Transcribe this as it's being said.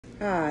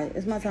Hi,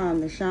 it's my time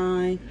to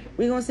shine.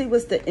 We're going to see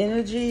what's the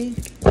energy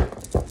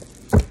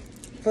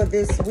for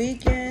this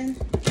weekend.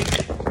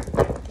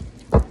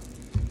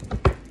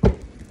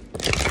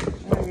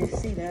 I didn't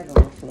see that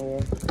on the floor.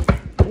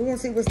 We're going to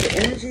see what's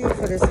the energy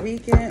for this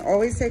weekend.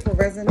 Always take what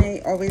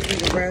resonate. Always leave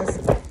the rest.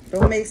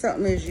 Don't make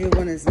something as you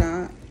when it's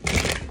not.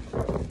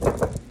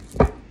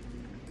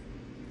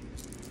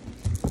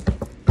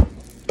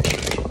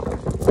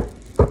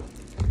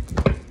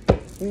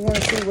 We want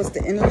to see what's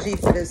the energy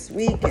for this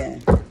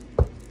weekend,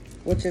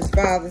 which is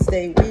Father's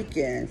Day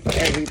weekend for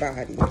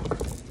everybody.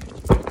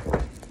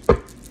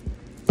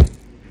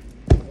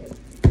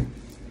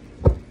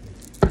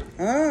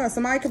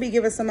 Somebody could be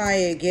giving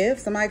somebody a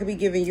gift. Somebody could be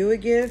giving you a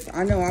gift.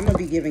 I know I'm going to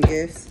be giving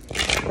gifts.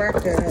 Crack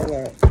the hell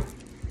up.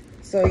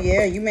 So,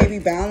 yeah, you may be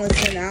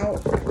balancing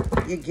out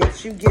your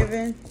gifts you've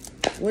given.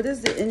 What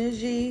is the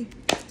energy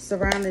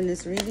surrounding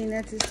this reading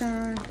at this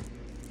time?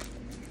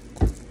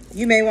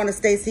 You may want to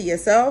stay to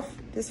yourself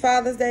this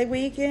Father's Day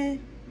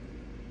weekend.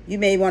 You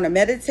may want to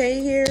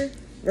meditate here.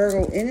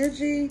 Virgo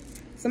energy.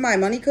 Somebody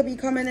money could be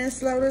coming in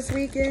slow this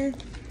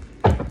weekend.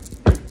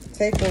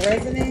 Take what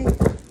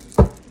resonate.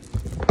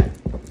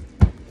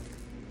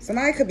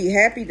 Somebody could be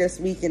happy this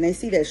weekend. They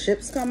see that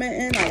ships coming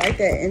in. I like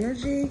that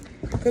energy.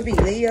 Could be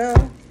Leo,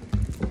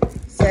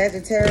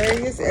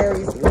 Sagittarius,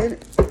 Aries.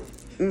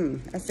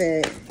 I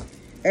said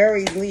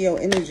Aries, Leo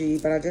energy,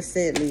 but I just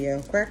said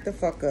Leo. Crack the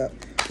fuck up.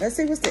 Let's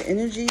see what's the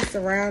energy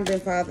surrounding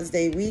Father's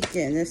Day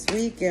weekend. This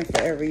weekend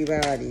for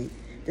everybody.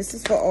 This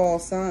is for all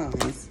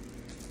signs.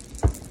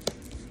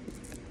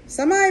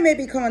 Somebody may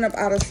be coming up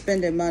out of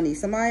spending money.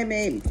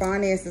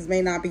 Finances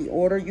may not be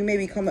ordered. You may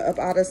be coming up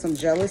out of some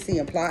jealousy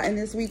and plotting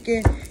this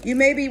weekend. You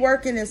may be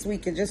working this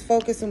weekend, just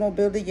focusing on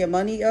building your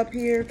money up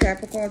here.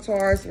 Capricorn,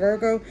 Taurus,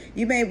 Virgo.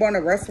 You may want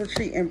to rest,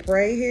 retreat, and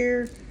pray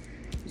here.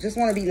 Just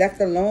want to be left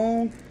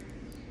alone.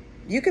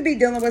 You could be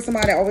dealing with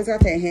somebody that always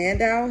got their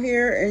hand out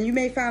here. And you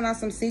may find out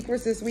some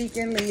secrets this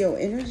weekend, Leo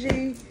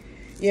energy.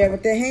 Yeah,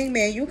 with the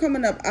Hangman, you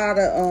coming up out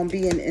of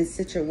being in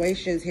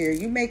situations here.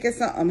 You making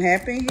something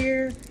happen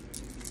here.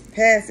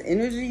 Past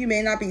energy. You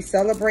may not be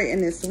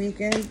celebrating this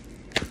weekend.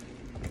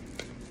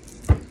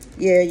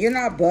 Yeah, you're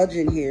not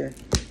budging here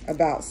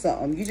about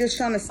something. You're just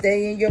trying to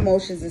stay in your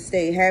emotions and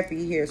stay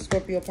happy here.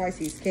 Scorpio,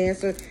 Pisces,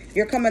 Cancer.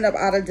 You're coming up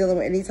out of dealing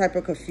with any type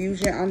of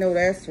confusion. I know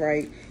that's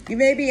right. You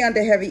may be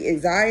under heavy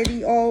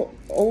anxiety overall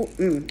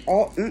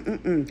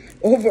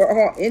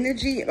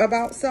energy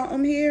about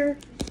something here.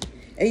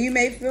 And you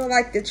may feel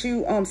like that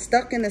you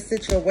stuck in a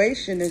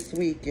situation this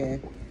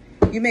weekend.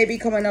 You may be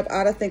coming up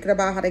out of thinking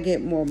about how to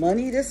get more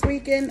money this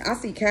weekend. I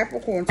see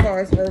Capricorn,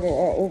 Taurus, Virgo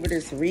all over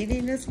this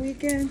reading this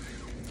weekend.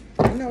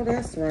 I know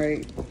that's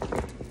right.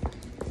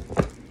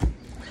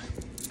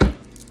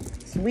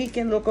 This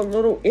weekend look a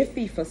little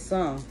iffy for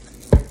some.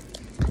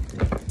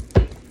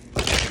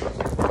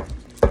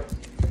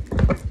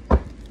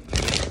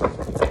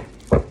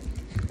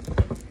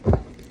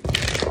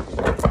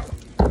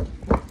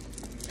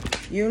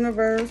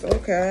 Universe,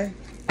 okay.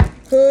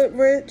 Hood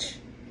rich.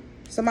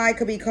 Somebody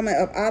could be coming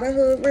up out of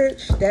hood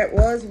rich. That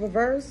was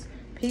reverse.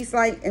 Peace,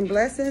 light, and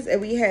blessings.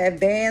 And we have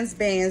bands,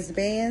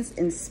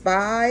 and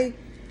spy.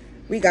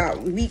 We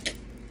got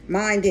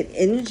weak-minded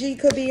energy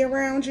could be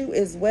around you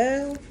as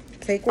well.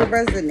 Take what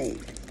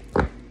resonate.